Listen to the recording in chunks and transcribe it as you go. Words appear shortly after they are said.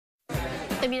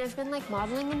I mean, I've been like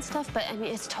modeling and stuff, but I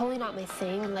mean, it's totally not my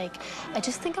thing. Like, I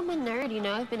just think I'm a nerd, you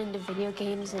know? I've been into video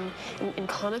games and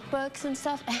comic books and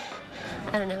stuff.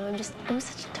 I don't know, I'm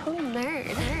such a total nerd.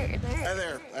 Hi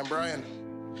there, I'm Brian.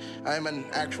 I'm an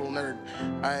actual nerd.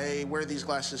 I wear these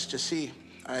glasses to see.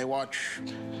 I watch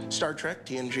Star Trek,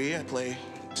 TNG, I play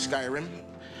Skyrim.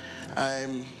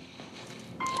 I'm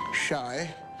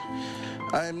shy.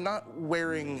 I'm not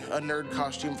wearing a nerd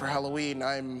costume for Halloween.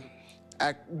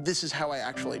 This is how I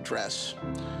actually dress.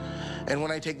 And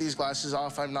when I take these glasses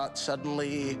off, I'm not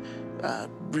suddenly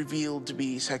revealed to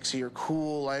be sexy or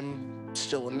cool. I'm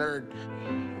still a nerd.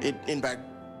 In fact,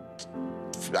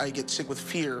 I get sick with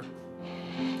fear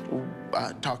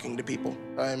talking to people.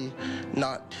 I'm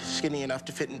not skinny enough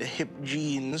to fit into hip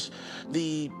jeans.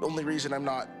 The only reason I'm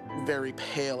not very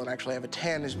pale and actually have a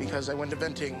tan is because I went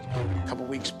eventing a couple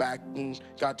weeks back and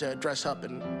got to dress up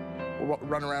and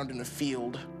run around in a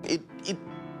field. It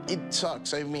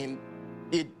sucks. I mean,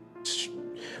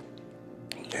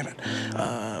 damn it.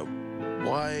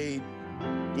 Why,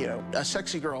 a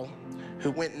sexy girl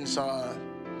who went and saw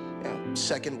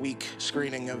second week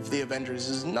screening of The Avengers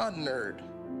is not a nerd.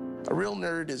 A real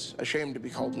nerd is ashamed to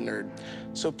be called a nerd.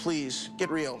 So please,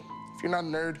 get real. If you're not a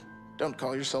nerd, don't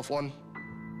call yourself one.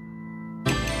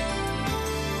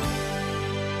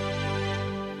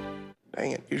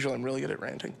 Dang it, usually I'm really good at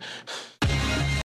ranting.